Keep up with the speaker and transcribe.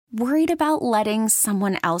Worried about letting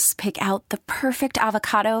someone else pick out the perfect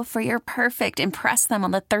avocado for your perfect impress them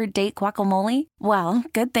on the third date guacamole? Well,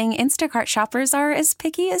 good thing Instacart shoppers are as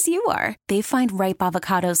picky as you are. They find ripe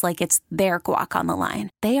avocados like it's their guac on the line.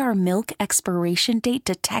 They are milk expiration date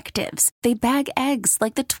detectives. They bag eggs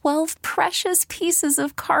like the 12 precious pieces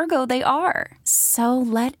of cargo they are. So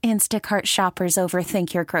let Instacart shoppers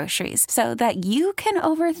overthink your groceries so that you can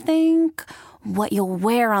overthink what you'll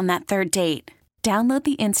wear on that third date. Download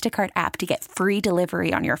the Instacart app to get free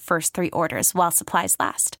delivery on your first 3 orders while supplies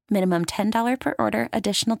last. Minimum $10 per order.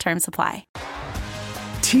 Additional terms apply.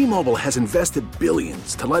 T-Mobile has invested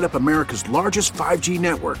billions to light up America's largest 5G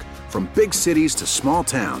network, from big cities to small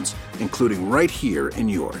towns, including right here in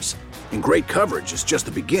yours. And great coverage is just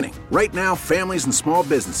the beginning. Right now, families and small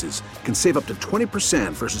businesses can save up to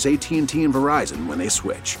 20% versus AT&T and Verizon when they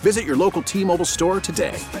switch. Visit your local T-Mobile store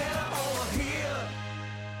today.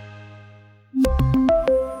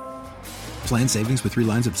 Plan savings with 3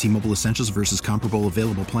 lines of T-Mobile Essentials versus comparable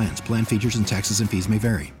available plans. Plan features and taxes and fees may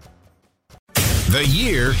vary. The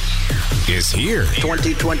year is here.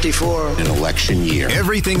 2024, an election year.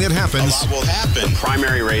 Everything that happens. A lot will happen.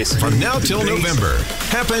 Primary race. From now till November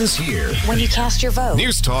happens here. When you cast your vote.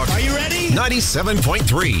 News Talk. Are you ready?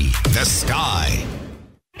 97.3. The Sky.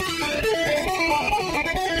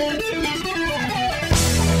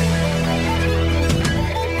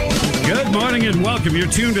 Good morning and welcome. You're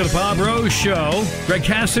tuned to the Bob Rose Show. Greg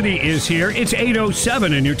Cassidy is here. It's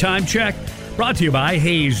 8:07 and your time check brought to you by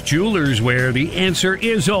Hayes Jewelers, where the answer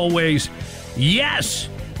is always yes.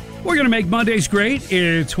 We're going to make Mondays great.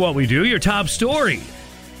 It's what we do. Your top story.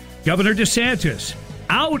 Governor DeSantis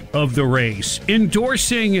out of the race,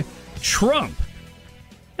 endorsing Trump.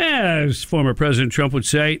 As former President Trump would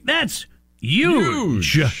say, that's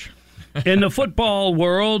huge. In the football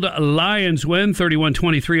world, Lions win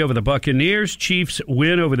 31-23 over the Buccaneers. Chiefs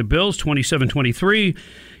win over the Bills 27-23.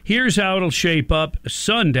 Here's how it'll shape up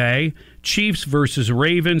Sunday. Chiefs versus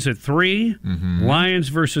Ravens at 3. Lions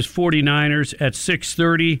versus 49ers at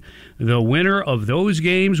 6:30. The winner of those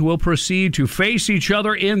games will proceed to face each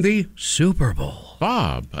other in the Super Bowl.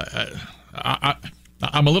 Bob,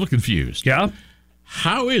 I'm a little confused. Yeah?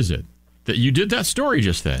 How is it that you did that story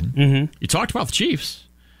just then? You talked about the Chiefs.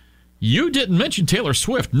 You didn't mention Taylor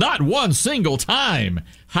Swift not one single time.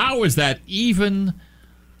 How is that even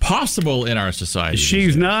possible in our society?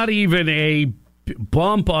 She's not even a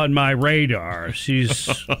bump on my radar. She's,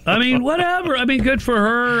 I mean, whatever. I mean, good for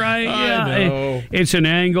her. I know. It's an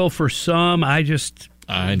angle for some. I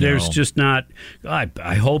know. There's just not.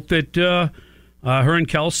 I hope that her and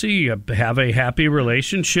Kelsey have a happy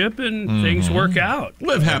relationship and things work out.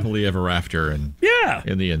 Live happily ever after and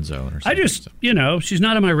in the end zone or something. I just, she's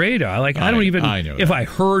not on my radar. I don't even, if I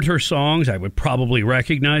heard her songs, I would probably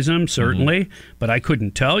recognize them, certainly, but I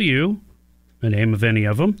couldn't tell you the name of any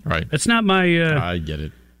of them. Right. It's not my... I get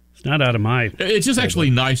it. It's not out of my... It's just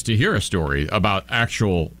actually nice to hear a story about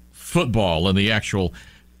actual football and the actual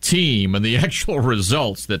team and the actual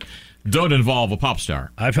results that don't involve a pop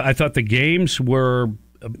star. I thought the games were,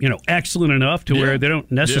 excellent enough to where they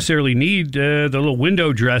don't necessarily need the little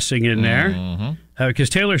window dressing in there.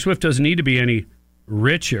 Because Taylor Swift doesn't need to be any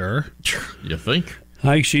richer. You think?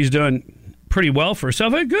 I think she's done pretty well for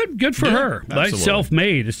herself. Good for her. Like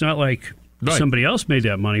self-made. It's not like somebody else made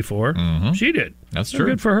that money for her. She did. That's true.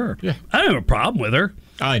 Good for her. Yeah. I don't have a problem with her.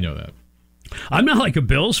 I know that. I'm not like a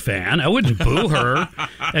Bills fan. I wouldn't boo her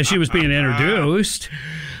as she was being introduced.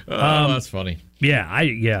 That's funny.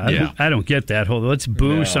 I don't get that whole let's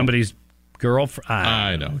boo somebody's girlfriend.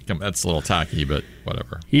 I know. That's a little tacky, but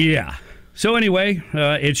whatever. Yeah. So anyway,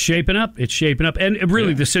 it's shaping up. And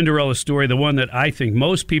really the Cinderella story, the one that I think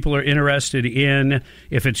most people are interested in,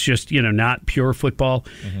 if it's just, not pure football,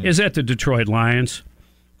 is at the Detroit Lions,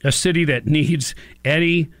 a city that needs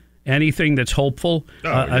anything that's hopeful,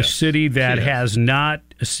 a city that has not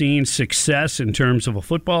seen success in terms of a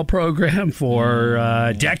football program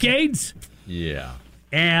for decades. Yeah.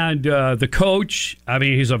 And the coach,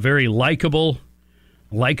 he's a very likable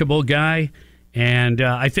guy. And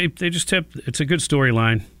I think they just have, it's a good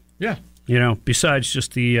storyline. Yeah. Besides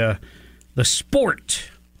just the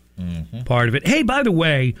sport part of it. Hey, by the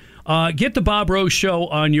way, get the Bob Rose Show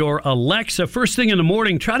on your Alexa first thing in the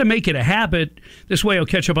morning. Try to make it a habit. This way you'll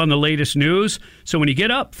catch up on the latest news. So when you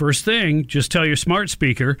get up first thing, just tell your smart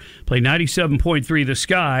speaker, play 97.3 The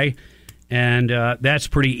Sky, and that's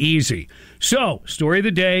pretty easy. So, story of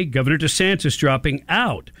the day, Governor DeSantis dropping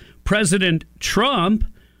out. President Trump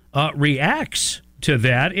reacts to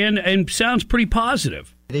that and sounds pretty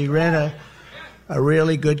positive. He ran a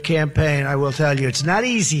really good campaign, I will tell you. It's not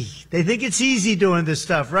easy. They think it's easy doing this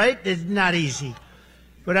stuff, right? It's not easy.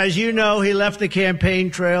 But as you know, he left the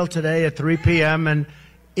campaign trail today at 3 p.m., and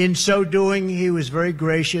in so doing, he was very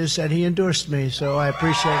gracious, and he endorsed me, so I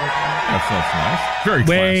appreciate it. That's nice. Very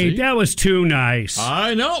classy. Wait, that was too nice.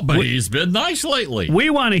 I know, but he's been nice lately. We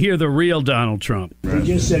want to hear the real Donald Trump. He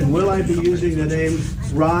just said, will I be using the name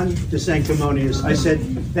Ron DeSanctimonious? I said,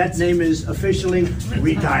 that name is officially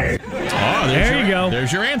retired. Oh, there you go.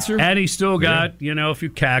 There's your answer. And he still got, a few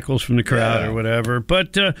cackles from the crowd or whatever.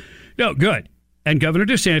 But, no, good. And Governor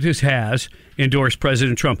DeSantis has endorsed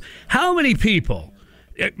President Trump. How many people,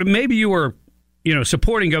 maybe you were,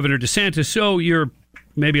 supporting Governor DeSantis, so you're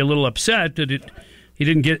maybe a little upset that he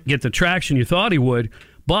didn't get the traction you thought he would.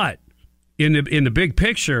 But in the big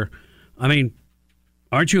picture, I mean,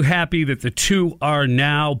 aren't you happy that the two are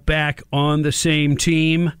now back on the same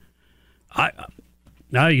team? I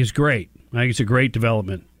think it's great. I think it's a great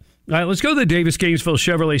development. All right, let's go to the Davis-Gainesville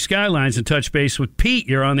Chevrolet Skylines and touch base with Pete.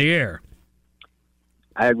 You're on the air.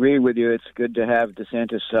 I agree with you. It's good to have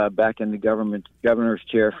DeSantis back in the governor's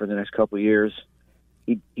chair for the next couple of years.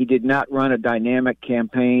 He did not run a dynamic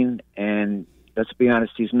campaign, and let's be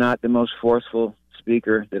honest, he's not the most forceful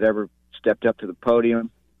speaker that ever stepped up to the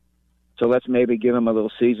podium. So let's maybe give him a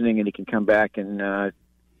little seasoning, and he can come back in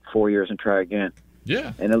 4 years and try again.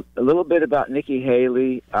 Yeah. And a little bit about Nikki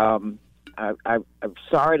Haley. I'm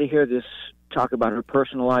sorry to hear this talk about her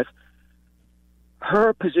personal life.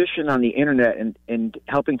 Her position on the internet and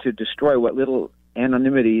helping to destroy what little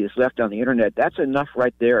anonymity is left on the internet, that's enough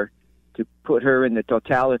right there to put her in the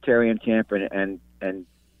totalitarian camp and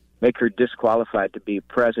make her disqualified to be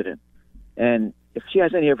president. And if she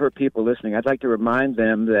has any of her people listening, I'd like to remind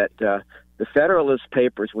them that the Federalist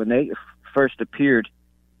Papers, when they first appeared,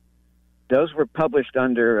 those were published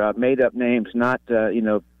under made-up names, not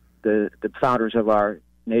the founders of our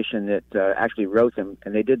nation that actually wrote them,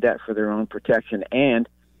 and they did that for their own protection and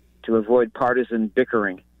to avoid partisan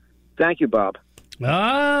bickering. Thank you, Bob.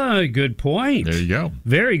 Good point. There you go.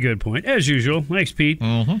 Very good point, as usual. Thanks, Pete.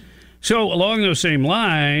 Mm-hmm. So along those same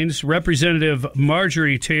lines, Representative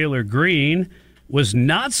Marjorie Taylor Greene was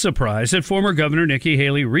not surprised that former Governor Nikki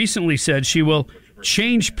Haley recently said she will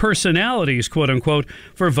change personalities, quote-unquote,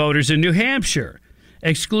 for voters in New Hampshire,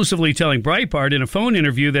 exclusively telling Breitbart in a phone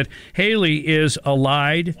interview that Haley is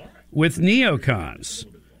allied with neocons.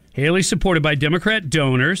 Haley's supported by Democrat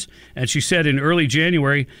donors, and she said in early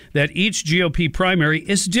January that each GOP primary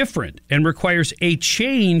is different and requires a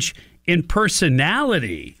change in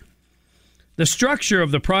personality. The structure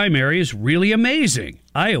of the primary is really amazing.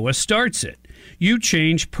 Iowa starts it. You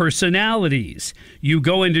change personalities. You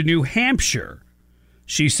go into New Hampshire,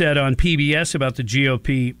 she said on PBS about the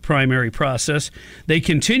GOP primary process. They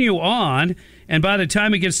continue on, and by the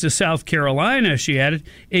time it gets to South Carolina, she added,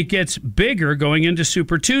 it gets bigger going into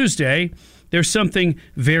Super Tuesday. There's something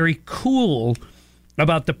very cool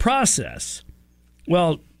about the process.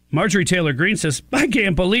 Well, Marjorie Taylor Greene says, I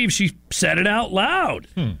can't believe she said it out loud.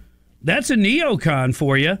 That's a neocon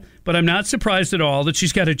for you, but I'm not surprised at all that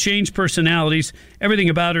she's got to change personalities. Everything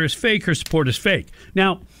about her is fake. Her support is fake.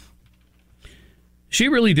 Now, she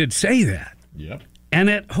really did say that. Yep. And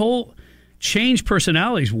that whole change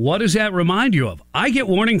personalities, what does that remind you of? I get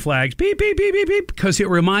warning flags, beep, beep, beep, beep, beep, because it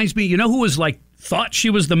reminds me, you know who was thought she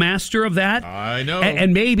was the master of that? I know.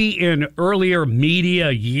 And maybe in earlier media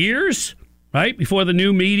years, right? Before the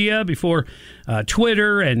new media, before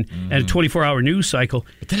Twitter and 24-hour news cycle.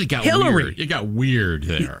 But then it got Hillary. weird. It got weird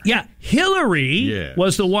there. Yeah, Hillary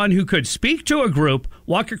was the one who could speak to a group,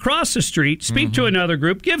 walk across the street, speak to another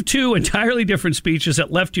group, give two entirely different speeches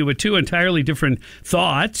that left you with two entirely different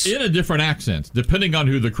thoughts. In a different accent, depending on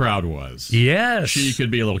who the crowd was. Yes. She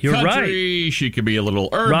could be a little You're country. Right. She could be a little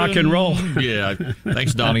urban. Rock and roll. Yeah.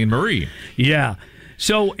 Thanks, Donnie and Marie. Yeah.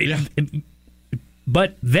 So,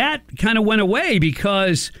 but that kind of went away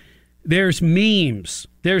because there's memes.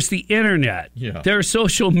 There's the internet. Yeah. There's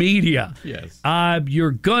social media. Yes.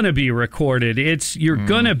 You're going to be recorded. You're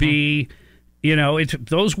going to be,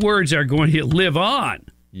 those words are going to live on.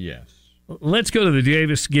 Yes. Let's go to the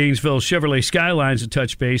Davis-Gainesville Chevrolet Skylines and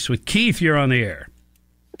touch base with Keith. You're on the air.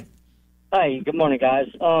 Hi, good morning, guys.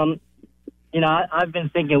 I've been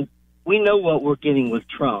thinking, we know what we're getting with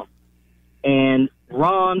Trump. And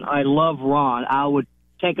Ron, I love Ron. I would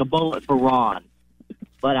take a bullet for Ron.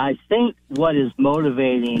 But I think what is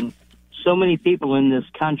motivating so many people in this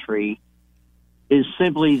country is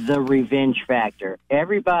simply the revenge factor.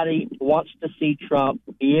 Everybody wants to see Trump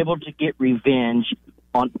be able to get revenge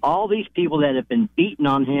on all these people that have been beating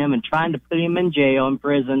on him and trying to put him in jail, in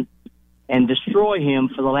prison, and destroy him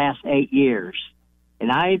for the last 8 years.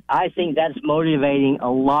 And I think that's motivating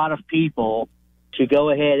a lot of people to go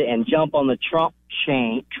ahead and jump on the Trump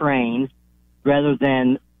train rather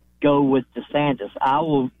than go with DeSantis.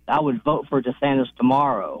 I would vote for DeSantis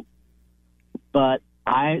tomorrow, but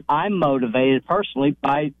I'm motivated personally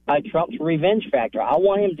by Trump's revenge factor. I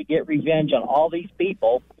want him to get revenge on all these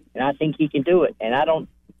people, and I think he can do it. And I don't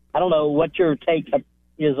know what your take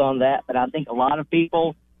is on that, but I think a lot of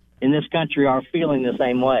people in this country are feeling the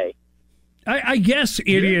same way. I guess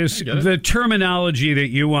it is the terminology that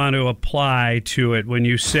you want to apply to it when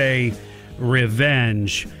you say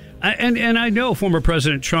revenge. And I know former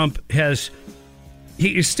President Trump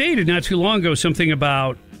he stated not too long ago something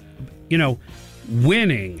about,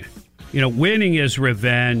 winning. Winning is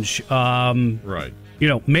revenge. Right.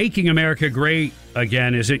 Making America great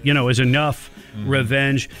again is enough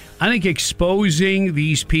revenge. I think exposing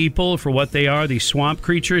these people for what they are, these swamp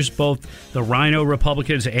creatures, both the Rhino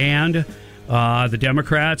Republicans and the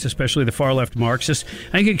Democrats, especially the far left Marxists,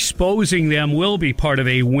 I think exposing them will be part of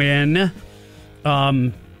a win,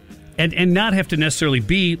 and not have to necessarily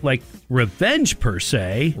be like revenge per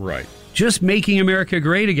se. Right. Just making America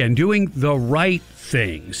great again, doing the right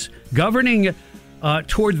things, governing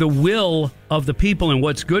toward the will of the people and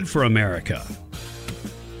what's good for America.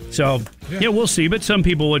 So, yeah, we'll see. But some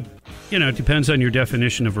people would, it depends on your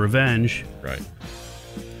definition of revenge. Right.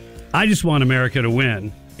 I just want America to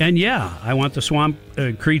win. And, yeah, I want the swamp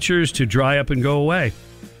creatures to dry up and go away.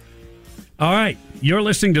 All right. You're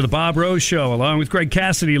listening to The Bob Rose Show, along with Greg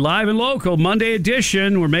Cassidy, live and local, Monday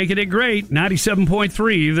edition. We're making it great.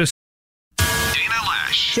 97.3. The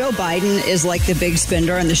Joe Biden is like the big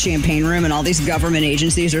spender in the champagne room, and all these government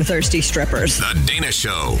agencies are thirsty strippers. The Dana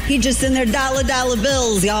Show. He just in their dollar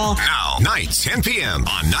bills, y'all. Now, nights, 10 p.m.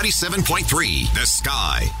 on 97.3 The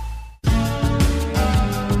Sky.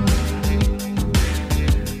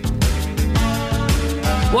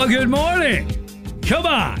 Well, good morning. Come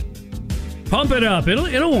on. Pump it up.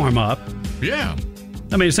 It'll warm up. Yeah.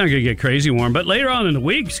 I mean, it's not going to get crazy warm, but later on in the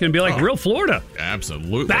week, it's going to be like real Florida.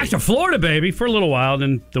 Absolutely. Back to Florida, baby, for a little while.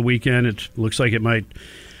 Then the weekend, it looks like it might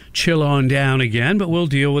chill on down again, but we'll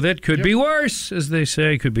deal with it. Could be worse, as they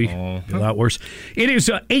say. Could be a lot worse. It is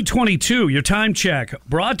 8:22, your time check,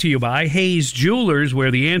 brought to you by Hayes Jewelers,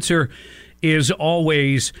 where the answer is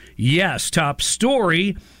always yes. Top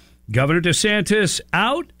story, Governor DeSantis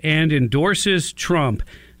out and endorses Trump.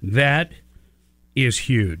 That is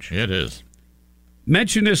huge. It is.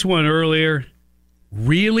 Mentioned this one earlier.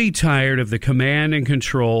 Really tired of the command and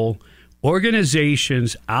control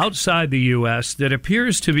organizations outside the U.S. that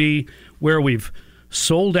appears to be where we've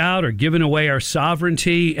sold out or given away our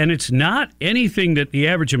sovereignty. And it's not anything that the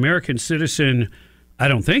average American citizen, I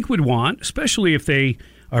don't think, would want, especially if they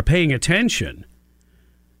are paying attention.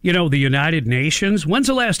 The United Nations, when's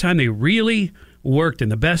the last time they really worked in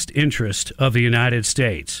the best interest of the United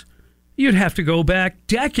States? You'd have to go back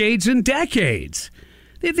decades and decades.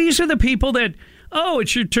 These are the people that,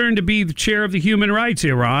 it's your turn to be the chair of the human rights,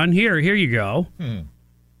 Iran. Here you go.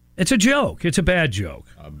 It's a joke. It's a bad joke.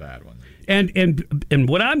 A bad one. And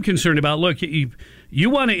what I'm concerned about, look, you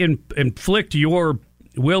want to inflict your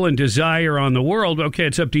will and desire on the world. Okay,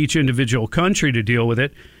 it's up to each individual country to deal with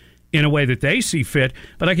it in a way that they see fit.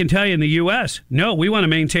 But I can tell you in the U.S., no, we want to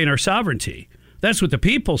maintain our sovereignty. That's what the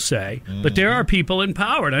people say, but there are people in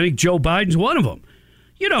power, and I think Joe Biden's one of them.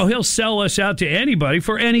 He'll sell us out to anybody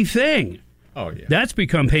for anything. Oh, yeah. That's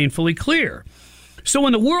become painfully clear. So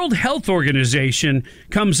when the World Health Organization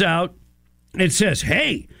comes out and says,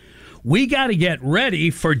 hey, we got to get ready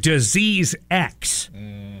for disease X.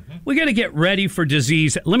 We got to get ready for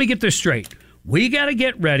disease. Let me get this straight. We got to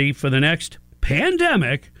get ready for the next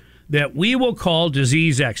pandemic that we will call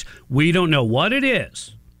disease X. We don't know what it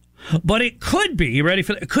is. But it could be, you ready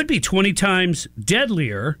for that? It could be 20 times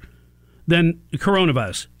deadlier than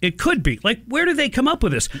coronavirus. It could be. Like, where do they come up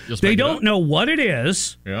with this? They don't know what it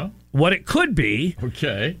is, what it could be.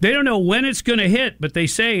 Okay. They don't know when it's going to hit, but they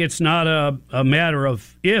say it's not a matter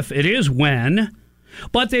of if, it is when.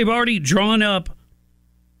 But they've already drawn up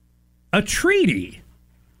a treaty.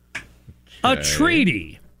 Okay. A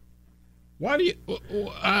treaty. Why do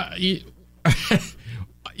you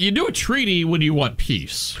you do a treaty when you want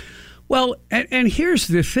peace? Well, and here's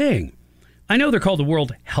the thing. I know they're called the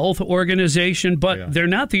World Health Organization, but they're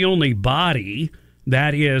not the only body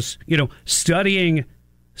that is, studying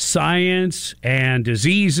science and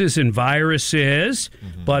diseases and viruses,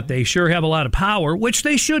 but they sure have a lot of power, which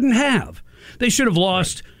they shouldn't have. They should have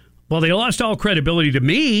lost, they lost all credibility to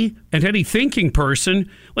me and any thinking person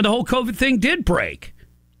when the whole COVID thing did break.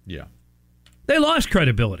 Yeah. They lost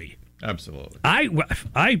credibility. Absolutely.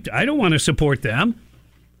 I don't want to support them.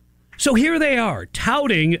 So here they are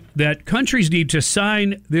touting that countries need to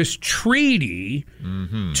sign this treaty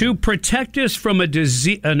to protect us from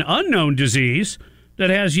an unknown disease that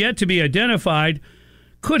has yet to be identified.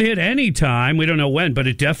 Could hit any time. We don't know when, but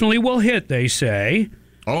it definitely will hit, they say.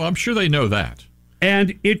 Oh, I'm sure they know that.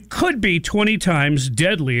 And it could be 20 times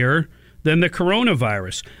deadlier than the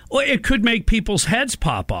coronavirus. Or it could make people's heads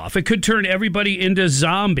pop off. It could turn everybody into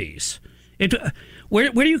zombies. Where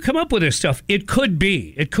do you come up with this stuff? It could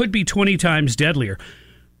be 20 times deadlier.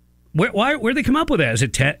 Where do they come up with that? Is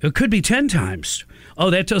it 10? It could be 10 times. Oh,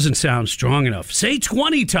 that doesn't sound strong enough. Say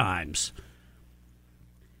 20 times.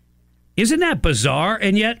 Isn't that bizarre?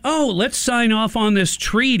 And yet, let's sign off on this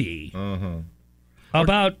treaty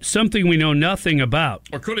about something we know nothing about.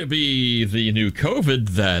 Or could it be the new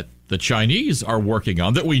COVID that the Chinese are working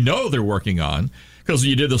on, that we know they're working on? Because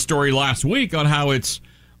you did the story last week on how it's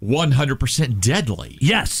 100% deadly.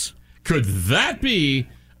 Yes. Could that be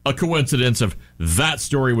a coincidence of that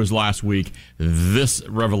story was last week, this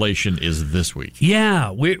revelation is this week? Yeah.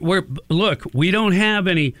 We don't have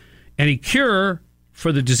any cure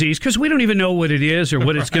for the disease because we don't even know what it is or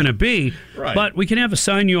what it's going to be. Right. But we can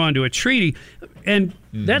sign you onto a treaty, and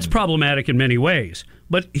that's problematic in many ways.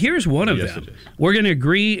 But here's one of them. We're going to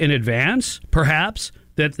agree in advance, perhaps,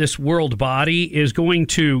 that this world body is going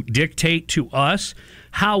to dictate to us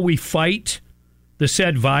how we fight the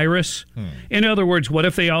said virus. In other words, what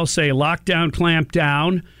if they all say lockdown, clamp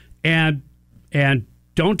down, and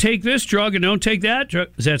don't take this drug and don't take that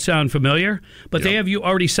drug? Does that sound familiar? But they have you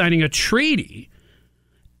already signing a treaty.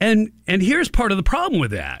 And here's part of the problem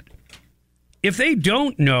with that. If they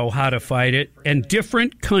don't know how to fight it and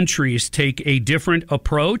different countries take a different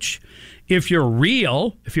approach, if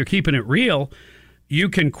you're keeping it real, you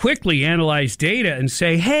can quickly analyze data and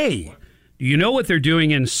say, hey, you know what they're doing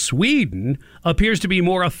in Sweden appears to be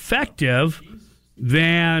more effective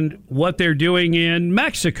than what they're doing in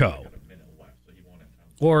Mexico.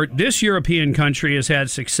 Or this European country has had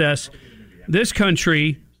success. This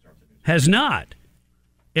country has not.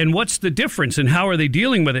 And what's the difference and how are they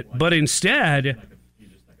dealing with it? But instead,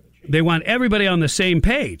 they want everybody on the same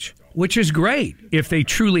page, which is great if they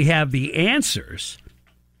truly have the answers.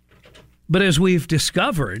 But as we've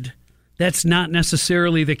discovered, that's not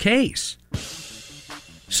necessarily the case.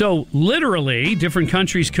 So literally, different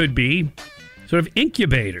countries could be sort of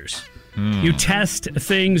incubators. You test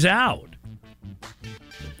things out.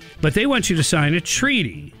 But they want you to sign a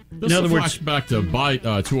treaty. This is a flashback to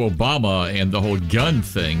Obama and the whole gun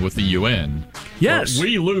thing with the UN. Yes.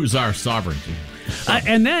 We lose our sovereignty.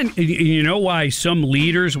 And then, you know why some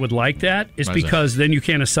leaders would like that? It's because then you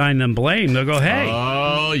can't assign them blame. They'll go, hey.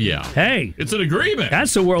 Oh, yeah. Hey. It's an agreement.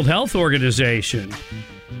 That's the World Health Organization.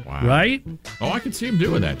 Wow. Right? Oh, I can see him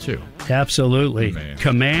doing that, too. Absolutely. Man.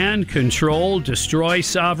 Command, control, destroy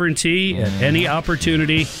sovereignty at any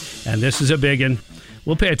opportunity. And this is a big one.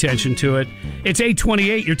 We'll pay attention to it. It's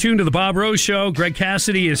 8:28. You're tuned to the Bob Rose Show. Greg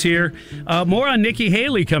Cassidy is here. More on Nikki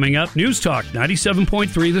Haley coming up. News Talk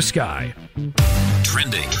 97.3 The Sky.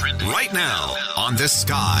 Trending right now on The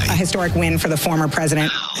Sky. A historic win for the former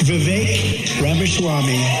president. Vivek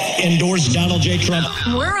Ramaswamy endorsed Donald J. Trump.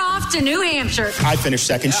 We're off to New Hampshire. I finished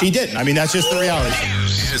second. She didn't. I mean, that's just the reality.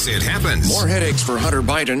 As it happens. More headaches for Hunter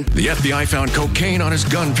Biden. The FBI found cocaine on his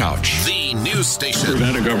gun pouch. The news station.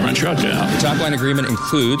 Prevent a government shutdown. The top line agreement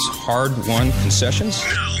includes hard-won concessions.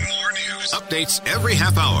 Now more news. Updates every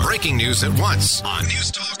half hour. Breaking news at once on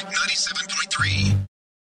News Talk 97.3.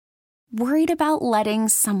 Worried about letting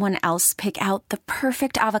someone else pick out the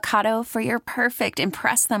perfect avocado for your perfect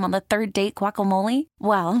impress them on the third date guacamole?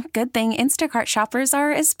 Well, good thing Instacart shoppers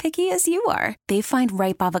are as picky as you are. They find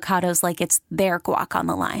ripe avocados like it's their guac on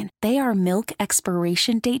the line. They are milk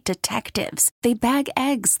expiration date detectives. They bag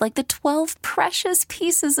eggs like the 12 precious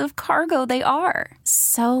pieces of cargo they are.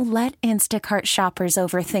 So let Instacart shoppers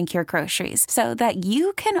overthink your groceries so that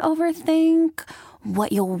you can overthink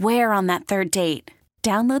what you'll wear on that third date.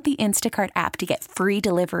 Download the Instacart app to get free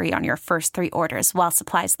delivery on your first 3 orders while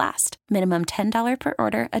supplies last. Minimum $10 per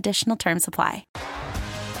order. Additional terms apply.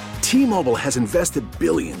 T-Mobile has invested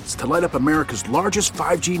billions to light up America's largest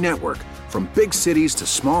 5G network, from big cities to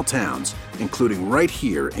small towns, including right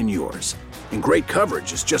here in yours. And great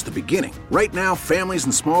coverage is just the beginning. Right now, families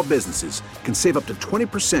and small businesses can save up to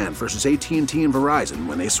 20% versus AT&T and Verizon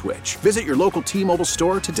when they switch. Visit your local T-Mobile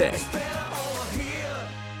store today.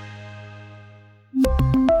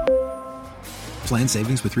 Plan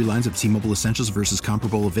savings with 3 lines of T-Mobile Essentials versus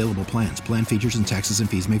comparable available plans. Plan features and taxes and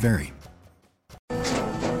fees may vary.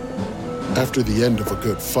 After the end of a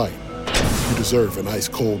good fight, you deserve an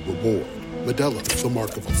ice-cold reward. Modelo, the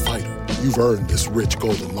mark of a fighter. You've earned this rich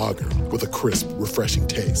golden lager with a crisp, refreshing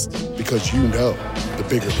taste. Because you know, the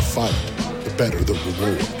bigger the fight, the better the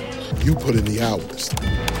reward. You put in the hours,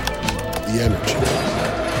 the energy,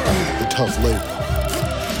 the tough labor.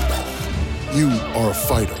 You are a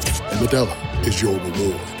fighter, and Modelo is your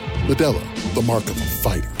reward. Modelo, the mark of a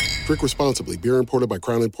fighter. Drink responsibly. Beer imported by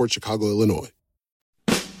Crown Imports, Chicago, Illinois.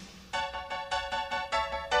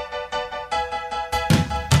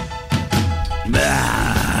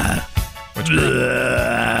 What's is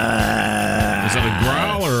that a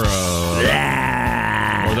growl or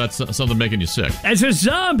that's something making you sick? It's a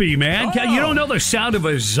zombie, man. Oh. You don't know the sound of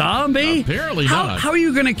a zombie? Apparently not. How are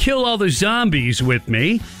you going to kill all the zombies with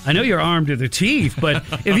me? I know you're armed to the teeth, but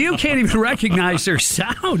if you can't even recognize their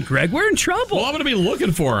sound, Greg, we're in trouble. Well, I'm going to be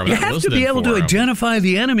looking for them. You have to be able to identify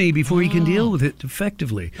the enemy before you can deal with it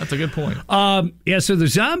effectively. That's a good point. So the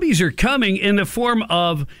zombies are coming in the form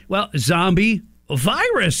of, zombie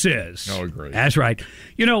viruses. Oh, great. That's right.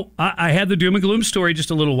 You know, I had the doom and gloom story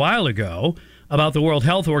just a little while ago about the World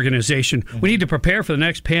Health Organization. Mm-hmm. We need to prepare for the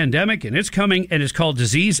next pandemic, and it's coming, and it's called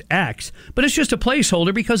Disease X. But it's just a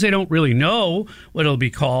placeholder because they don't really know what it'll be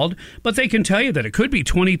called. But they can tell you that it could be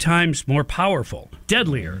 20 times more powerful,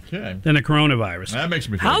 deadlier than the coronavirus. That makes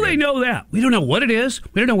me feel How good. They know that? We don't know what it is.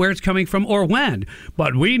 We don't know where it's coming from or when.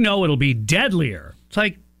 But we know it'll be deadlier. It's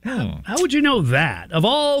like, how would you know that? Of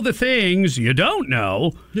all the things you don't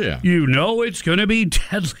know, you know it's going to be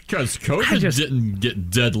deadly. Because COVID didn't get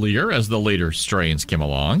deadlier as the later strains came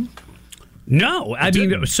along. No. I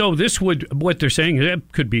mean, so this what they're saying,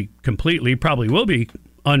 it could be probably will be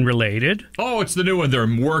unrelated. Oh, it's the new one they're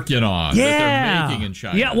working on that they're making in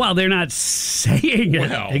China. Yeah, well, they're not saying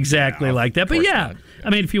it exactly like that. But not. I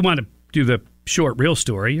mean, if you want to do the short, real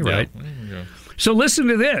story, you're right. Yeah. So listen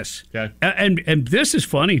to this. Okay. And this is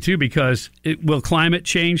funny, too, because will climate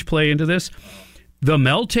change play into this? The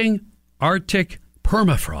melting Arctic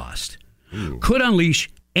permafrost could unleash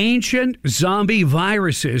ancient zombie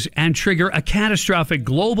viruses and trigger a catastrophic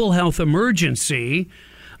global health emergency,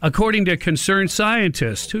 according to concerned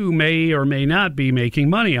scientists who may or may not be making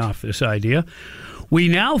money off this idea. We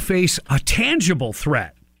now face a tangible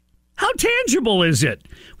threat. How tangible is it?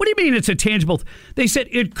 What do you mean it's a tangible? They said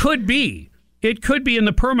it could be. It could be in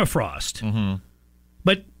the permafrost. Mm-hmm.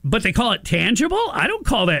 But they call it tangible? I don't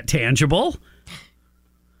call that tangible.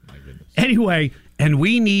 My goodness. Anyway, and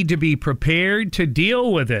we need to be prepared to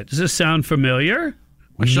deal with it. Does this sound familiar?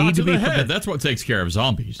 A shot to the head. That's what takes care of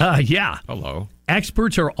zombies. Yeah. Hello.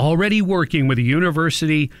 Experts are already working with the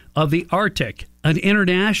University of the Arctic, an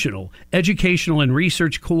international educational and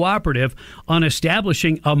research cooperative, on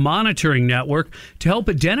establishing a monitoring network to help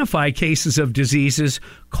identify cases of diseases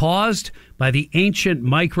caused by the ancient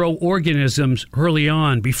microorganisms early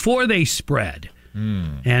on, before they spread,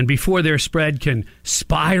 and before their spread can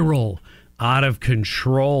spiral out of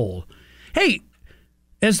control. Hey,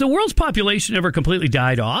 has the world's population ever completely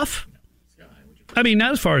died off? I mean,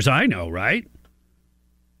 not as far as I know, right?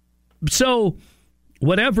 So,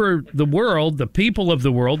 whatever the world, the people of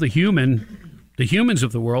the world, the humans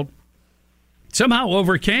of the world, somehow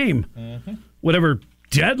overcame whatever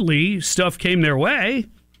deadly stuff came their way.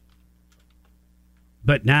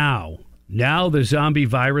 But now the zombie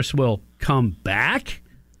virus will come back.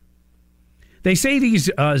 They say these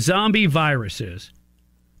zombie viruses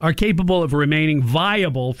are capable of remaining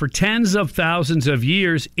viable for tens of thousands of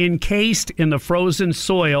years, encased in the frozen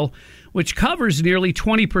soil, which covers nearly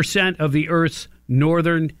 20% of the Earth's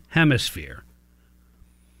northern hemisphere.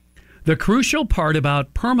 The crucial part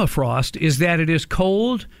about permafrost is that it is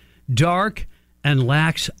cold, dark, and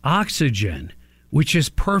lacks oxygen, which is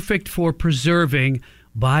perfect for preserving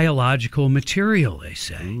biological material, they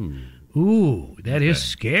say. Ooh, that is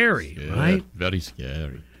scary, right? Very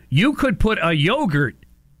scary. You could put a yogurt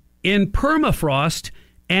in permafrost,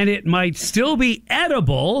 and it might still be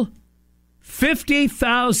edible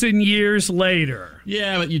 50,000 years later.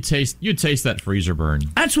 Yeah, but you taste that freezer burn.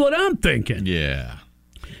 That's what I'm thinking. Yeah.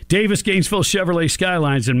 Davis, Gainesville Chevrolet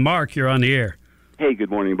Skylines, and Mark, you're on the air. Hey,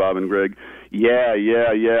 good morning, Bob and Greg. Yeah.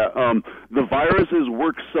 The viruses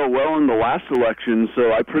worked so well in the last election,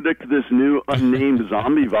 so I predict this new unnamed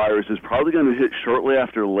zombie virus is probably going to hit shortly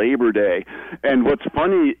after Labor Day. And what's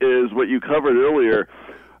funny is what you covered earlier.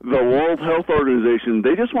 The World Health Organization,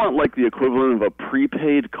 they just want like the equivalent of a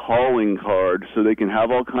prepaid calling card so they can have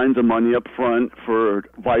all kinds of money up front for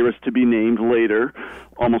virus to be named later,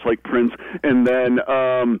 almost like Prince. And then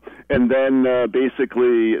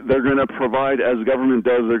basically they're going to provide, as government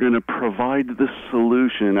does, they're going to provide the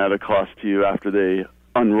solution at a cost to you after they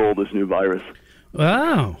unroll this new virus.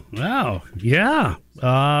 Wow. Yeah.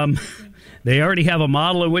 They already have a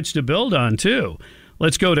model in which to build on, too.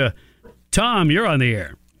 Let's go to Tom. You're on the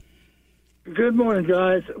air. Good morning,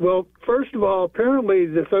 guys. Well, first of all, apparently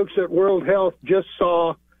the folks at World Health just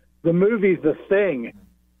saw the movie The Thing,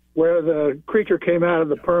 where the creature came out of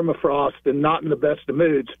the permafrost and not in the best of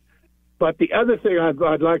moods. But the other thing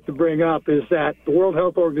I'd like to bring up is that the World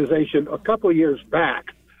Health Organization, a couple of years back,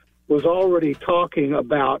 was already talking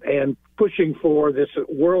about and pushing for this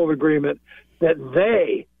world agreement that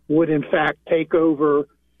they would, in fact, take over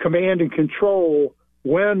command and control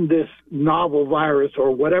when this novel virus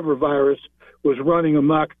or whatever virus was running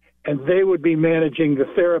amok, and they would be managing the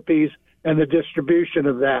therapies and the distribution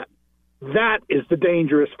of that. That is the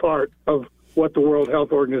dangerous part of what the World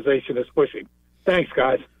Health Organization is pushing. Thanks,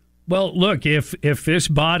 guys. Well, look, if this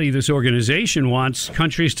body, this organization, wants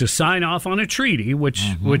countries to sign off on a treaty,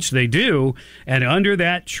 which they do, and under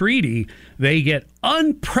that treaty, they get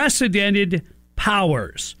unprecedented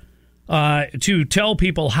powers to tell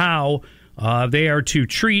people how they are to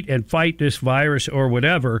treat and fight this virus or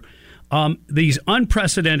whatever. These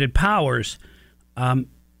unprecedented powers,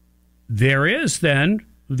 there is then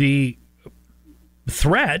the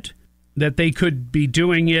threat that they could be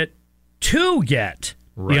doing it to get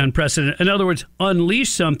the unprecedented. In other words, unleash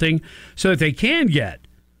something so that they can get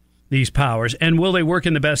these powers. And will they work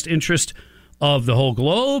in the best interest of the whole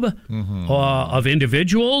globe, of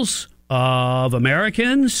individuals, of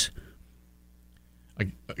Americans?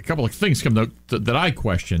 A couple of things come that I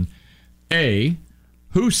question. A,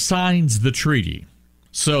 who signs the treaty?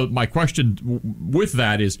 So my question with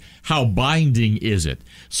that is, how binding is it?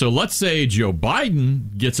 So let's say Joe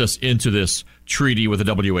Biden gets us into this treaty with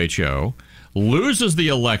the WHO, loses the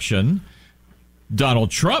election,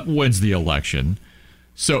 Donald Trump wins the election.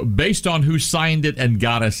 So based on who signed it and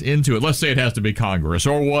got us into it, let's say it has to be Congress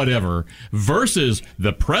or whatever, versus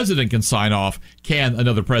the president can sign off, can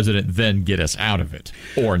another president then get us out of it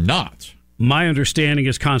or not? My understanding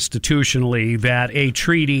is constitutionally that a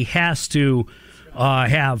treaty has to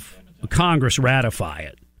have Congress ratify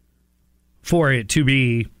it for it to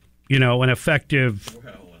be, an effective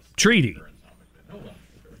treaty.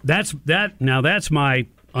 That's my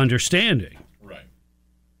understanding. Right.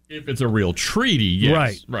 If it's a real treaty,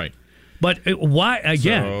 yes. Right. But why,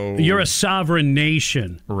 again, you're a sovereign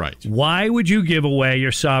nation. Right. Why would you give away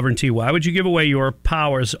your sovereignty? Why would you give away your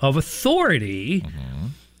powers of authority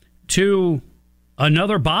to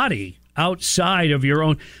another body outside of your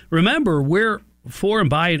own? Remember, we're for and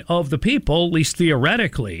by and of the people, at least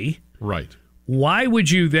theoretically. Right. Why would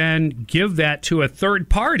you then give that to a third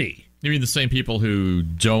party? You mean the same people who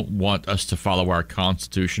don't want us to follow our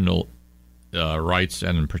constitutional rights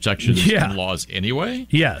and protections and laws anyway?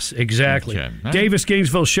 Yes, exactly. Okay. Davis,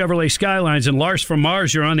 Gainesville, Chevrolet Skylines, and Lars from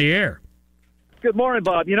Mars, you're on the air. Good morning,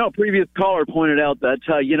 Bob. A previous caller pointed out that,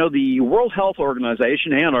 the World Health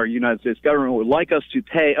Organization and our United States government would like us to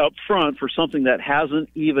pay up front for something that hasn't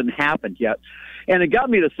even happened yet. And it got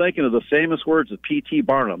me to thinking of the famous words of P.T.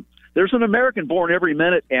 Barnum. There's an American born every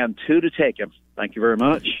minute and two to take him. Thank you very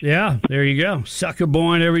much. Yeah, there you go. Sucker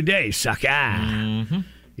born every day. Sucker.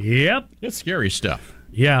 Yep. It's scary stuff.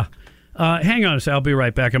 Yeah. Hang on a second. I'll be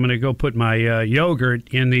right back. I'm going to go put my yogurt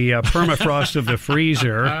in the permafrost of the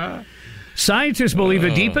freezer. Scientists believe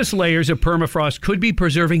the deepest layers of permafrost could be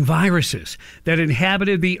preserving viruses that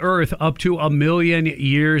inhabited the Earth up to 1 million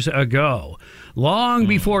years ago. Long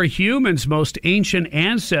before humans' most ancient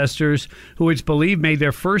ancestors, who it's believed made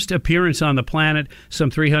their first appearance on the planet some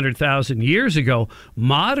 300,000 years ago,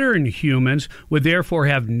 modern humans would therefore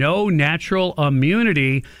have no natural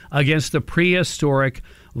immunity against the prehistoric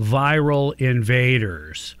viral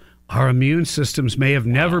invaders. Our immune systems may have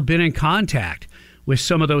never been in contact with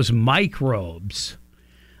some of those microbes.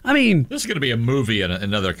 I mean, this is going to be a movie in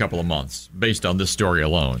another couple of months based on this story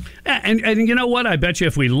alone. And you know what? I bet you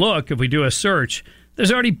if we do a search,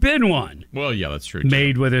 there's already been one. Well, yeah, that's true, too.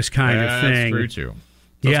 Made with this kind of thing. That's true, too.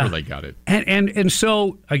 That's where they got it. And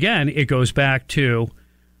so, again, it goes back to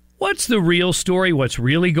what's the real story? What's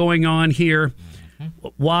really going on here?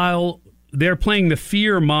 While they're playing the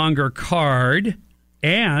fear-monger card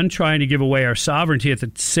and trying to give away our sovereignty at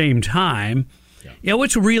the same time,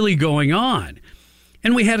 what's really going on?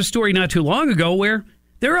 And we had a story not too long ago where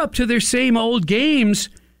they're up to their same old games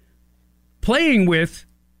playing with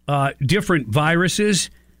different viruses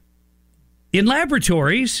in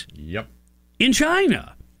laboratories in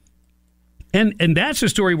China. And that's the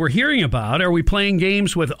story we're hearing about. Are we playing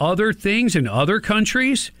games with other things in other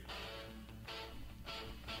countries?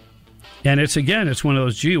 And it's one of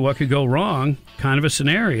those, what could go wrong kind of a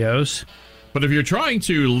scenarios. But if you're trying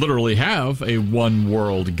to literally have a one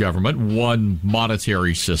world government, one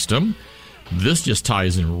monetary system, this just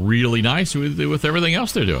ties in really nice with everything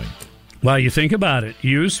else they're doing. Well, you think about it.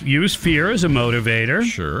 Use fear as a motivator.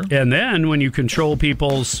 Sure. And then when you control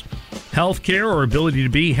people's health care or ability to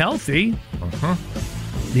be healthy,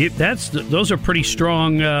 those are pretty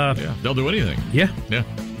strong. They'll do anything. Yeah.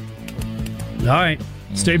 All right.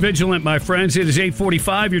 Stay vigilant, my friends. It is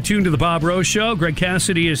 8:45. You're tuned to the Bob Rose Show. Greg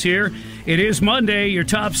Cassidy is here. It is Monday. Your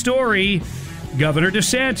top story. Governor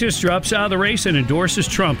DeSantis drops out of the race and endorses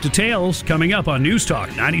Trump. Details coming up on News Talk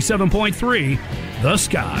 97.3, The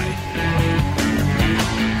Sky.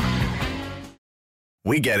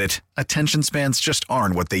 We get it. Attention spans just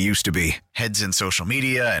aren't what they used to be. Heads in social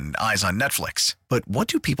media and eyes on Netflix. But what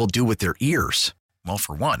do people do with their ears? Well,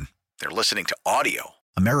 for one, they're listening to audio.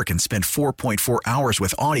 Americans spend 4.4 hours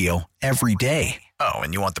with audio every day. Oh,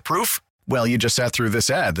 and you want the proof? Well, you just sat through this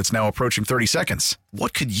ad that's now approaching 30 seconds.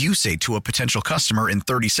 What could you say to a potential customer in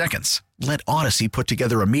 30 seconds? Let Odyssey put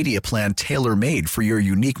together a media plan tailor-made for your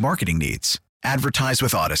unique marketing needs. Advertise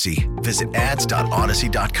with Odyssey. Visit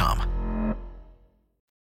ads.odyssey.com.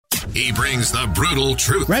 He brings the brutal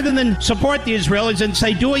truth. Rather than support the Israelis and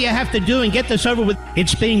say, do what you have to do and get this over with,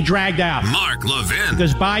 it's being dragged out. Mark Levin.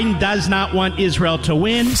 Because Biden does not want Israel to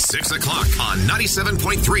win. 6 o'clock on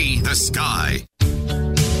 97.3 The Sky.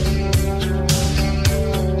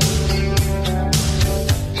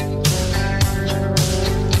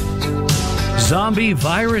 Zombie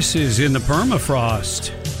viruses in the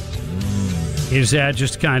permafrost. Is that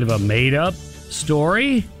just kind of a made-up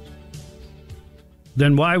story?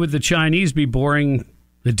 Then why would the Chinese be boring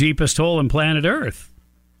the deepest hole in planet Earth?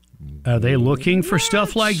 Are they looking for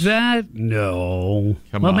stuff like that? No.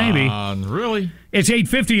 Come on, maybe. Really? It's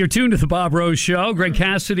 8:50. You're tuned to the Bob Rose Show. Greg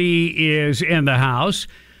Cassidy is in the house.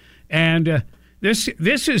 And this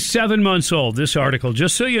is 7 months old, this article,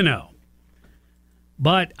 just so you know.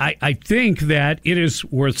 But I think that it is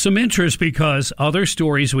worth some interest because other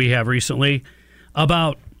stories we have recently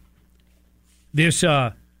about this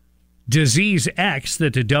disease X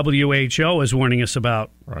that the WHO is warning us about.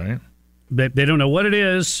 Right. They don't know what it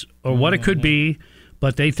is or what it could be,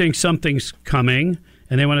 but they think something's coming,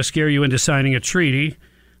 and they want to scare you into signing a treaty.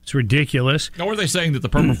 It's ridiculous. Now, were they saying that the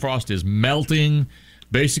permafrost is melting,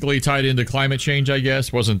 basically tied into climate change, I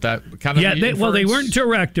guess? Wasn't that kind of the well, they weren't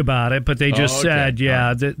direct about it, but they just said,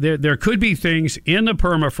 there could be things in the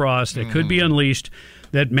permafrost that could be unleashed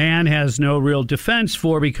that man has no real defense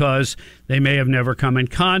for because they may have never come in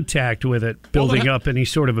contact with it, building up any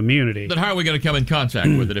sort of immunity. Then how are we going to come in contact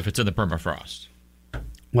with it if it's in the permafrost?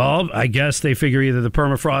 Well, I guess they figure either the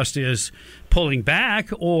permafrost is pulling back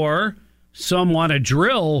or some want to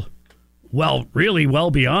drill, really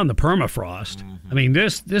well beyond the permafrost. I mean,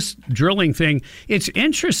 this drilling thing, it's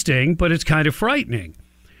interesting, but it's kind of frightening.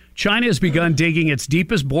 China has begun digging its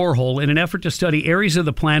deepest borehole in an effort to study areas of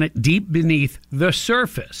the planet deep beneath the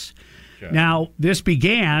surface. Okay. Now, this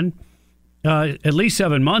began at least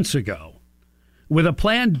 7 months ago with a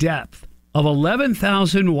planned depth of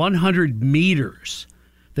 11,100 meters.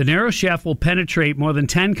 The narrow shaft will penetrate more than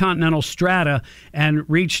 10 continental strata and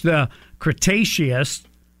reach the Cretaceous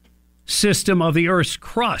system of the Earth's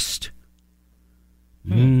crust.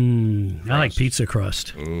 I like pizza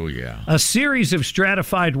crust. Oh, yeah. A series of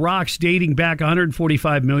stratified rocks dating back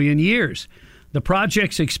 145 million years. The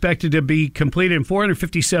project's expected to be completed in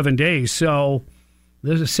 457 days. So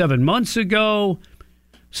this is 7 months ago.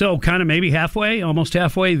 So kind of maybe almost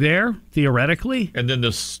halfway there, theoretically. And then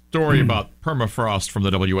the story about permafrost from the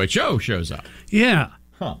WHO shows up. Yeah.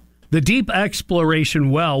 Huh. The deep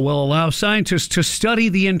exploration well will allow scientists to study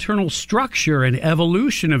the internal structure and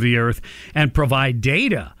evolution of the Earth and provide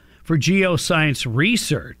data for geoscience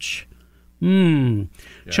research.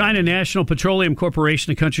 China National Petroleum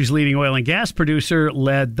Corporation, the country's leading oil and gas producer,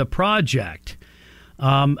 led the project.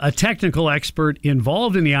 A technical expert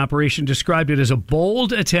involved in the operation described it as a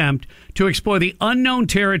bold attempt to explore the unknown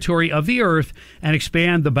territory of the Earth and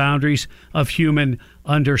expand the boundaries of human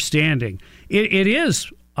understanding. It is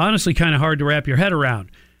honestly kind of hard to wrap your head around.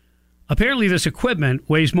 Apparently, this equipment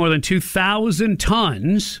weighs more than 2,000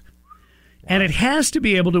 tons, and it has to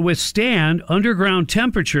be able to withstand underground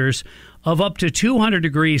temperatures of up to 200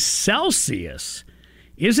 degrees Celsius.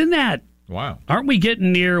 Isn't that... Wow. Aren't we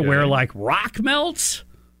getting near where, rock melts?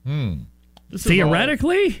 This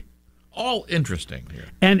theoretically? Is all interesting here.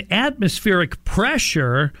 And atmospheric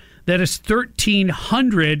pressure that is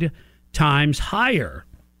 1,300 times higher.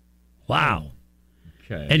 Wow.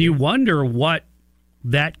 Okay. And you wonder what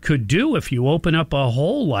that could do if you open up a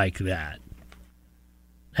hole like that.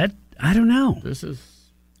 I don't know. This is...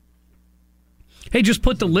 Hey, just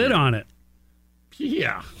put the lid on it.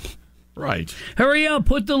 Yeah. Right. Hurry up,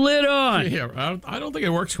 put the lid on. Yeah, I don't think it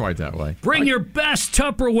works quite that way. Bring your best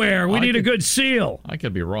Tupperware. We need a good seal. I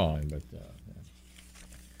could be wrong, but...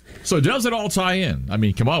 So does it all tie in? I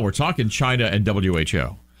mean, come on, we're talking China and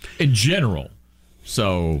WHO in general.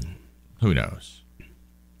 So who knows?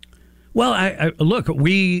 Well, I look,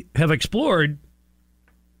 we have explored,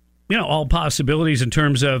 all possibilities in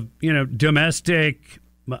terms of, domestic,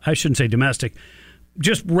 I shouldn't say domestic,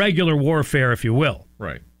 just regular warfare, if you will.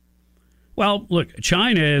 Right. Well, look,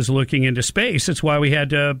 China is looking into space. That's why we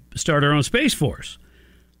had to start our own Space Force.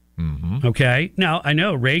 Mm-hmm. Okay. Now, I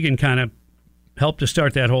know Reagan kind of helped to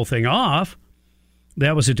start that whole thing off.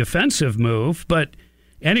 That was a defensive move. But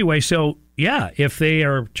anyway, so, yeah, if they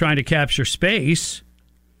are trying to capture space,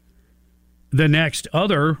 the next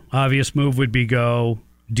other obvious move would be go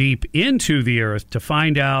deep into the Earth to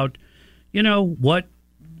find out, what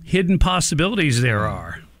hidden possibilities there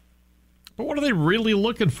are. But what are they really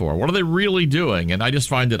looking for? What are they really doing? And I just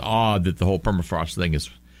find it odd that the whole permafrost thing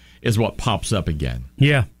is what pops up again.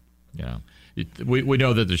 Yeah. Yeah. We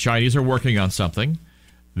know that the Chinese are working on something.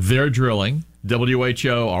 They're drilling. WHO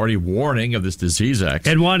already warning of this disease X.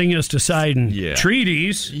 And wanting us to sign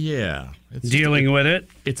treaties. Yeah. Dealing with it.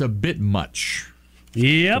 It's a bit much.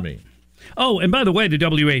 Yep. To me. Oh, and by the way, the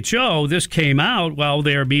WHO, this came out while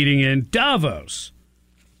they're meeting in Davos.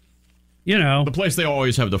 The place they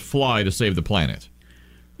always have to fly to save the planet.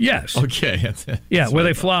 Yes. Okay. Yeah, where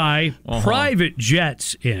they fly private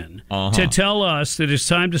jets in to tell us that it's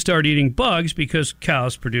time to start eating bugs because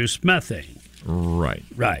cows produce methane. Right.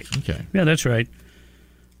 Right. Okay. Yeah, that's right.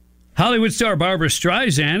 Hollywood star Barbra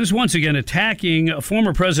Streisand is once again attacking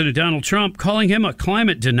former President Donald Trump, calling him a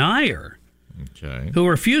climate denier. Okay. Who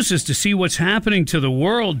refuses to see what's happening to the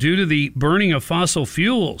world due to the burning of fossil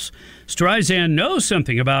fuels. Streisand knows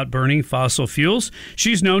something about burning fossil fuels.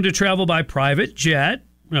 She's known to travel by private jet,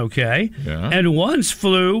 and once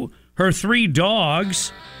flew her 3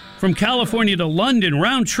 dogs from California to London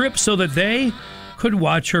round trip so that they could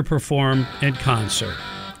watch her perform in concert.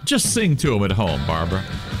 Just sing to them at home, Barbara.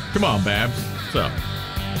 Come on, Babs. What's up?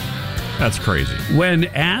 That's crazy. When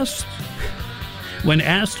asked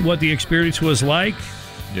what the experience was like,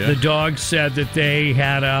 the dogs said that they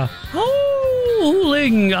had a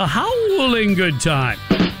howling good time.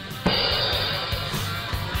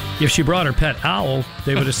 If she brought her pet owl,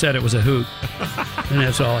 they would have said it was a hoot. And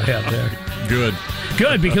that's all I have there.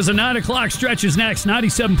 Good, because the 9 o'clock stretch is next.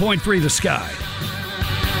 97.3 The Sky.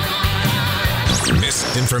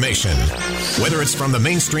 Misinformation. Whether it's from the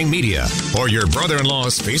mainstream media or your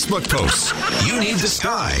brother-in-law's Facebook posts, you need the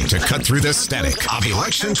Sky to cut through the static of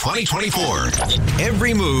election 2024.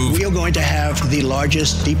 Every move. We are going to have the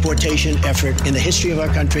largest deportation effort in the history of our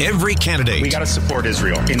country. Every candidate. We got to support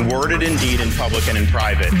Israel in word and in deed, in public and in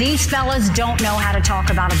private. These fellas don't know how to talk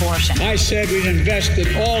about abortion. I said we'd invest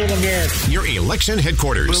in all of America. Your election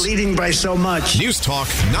headquarters. We're leading by so much. News Talk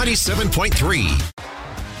 97.3.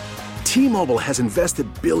 T-Mobile has invested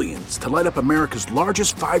billions to light up America's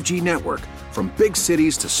largest 5G network, from big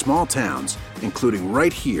cities to small towns, including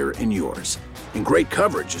right here in yours. And great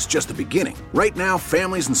coverage is just the beginning. Right now,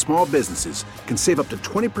 families and small businesses can save up to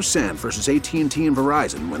 20% versus AT&T and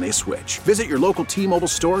Verizon when they switch. Visit your local T-Mobile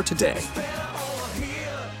store today.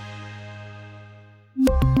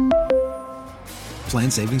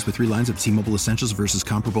 Plan savings with 3 lines of T-Mobile Essentials versus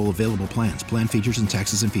comparable available plans. Plan features and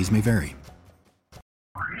taxes and fees may vary.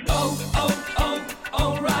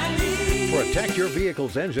 Protect your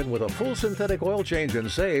vehicle's engine with a full synthetic oil change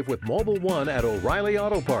and save with Mobil 1 at O'Reilly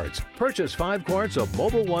Auto Parts. Purchase 5 quarts of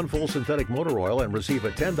Mobil 1 full synthetic motor oil and receive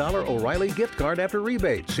a $10 O'Reilly gift card after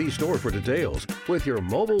rebate. See store for details. With your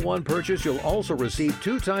Mobil 1 purchase, you'll also receive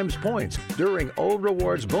 2 times points during Old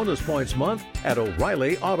Rewards Bonus Points Month at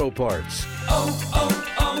O'Reilly Auto Parts.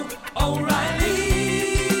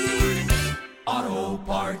 O'Reilly Auto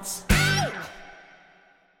Parts.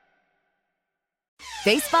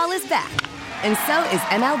 Baseball is back, and so is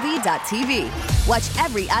MLB.tv. Watch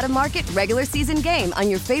every out-of-market regular season game on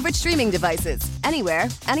your favorite streaming devices, anywhere,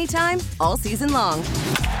 anytime, all season long.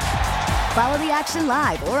 Follow the action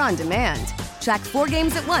live or on demand. Track 4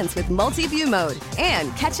 games at once with multi-view mode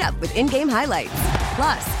and catch up with in-game highlights.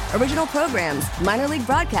 Plus, original programs, minor league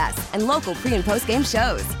broadcasts, and local pre- and post-game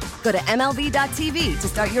shows. Go to MLB.tv to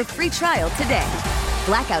start your free trial today.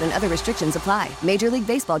 Blackout and other restrictions apply. Major League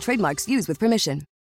Baseball trademarks used with permission.